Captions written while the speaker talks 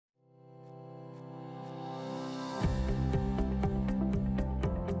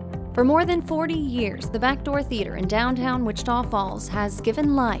For more than 40 years, the Backdoor Theater in downtown Wichita Falls has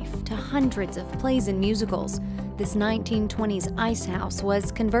given life to hundreds of plays and musicals. This 1920s ice house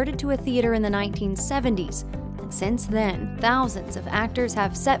was converted to a theater in the 1970s, and since then, thousands of actors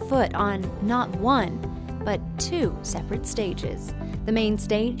have set foot on not one, but two separate stages. The main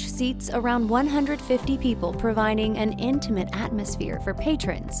stage seats around 150 people, providing an intimate atmosphere for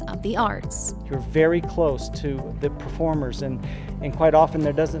patrons of the arts. You're very close to the performers, and quite often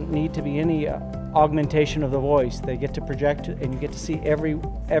there doesn't need to be any augmentation of the voice. They get to project, and you get to see every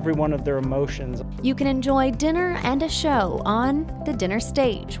one of their emotions. You can enjoy dinner and a show on the dinner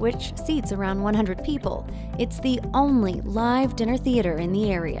stage, which seats around 100 people. It's the only live dinner theater in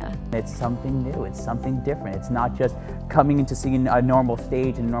the area. It's something new, it's something different. It's not just coming into seeing a normal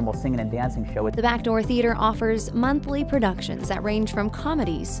stage and a normal singing and dancing show. The Backdoor Theater offers monthly productions that range from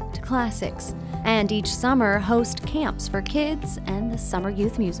comedies to classics, and each summer host camps for kids and the Summer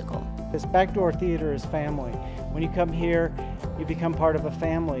Youth Musical. This Backdoor Theater is family. When you come here, you become part of a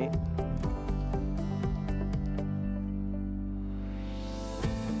family.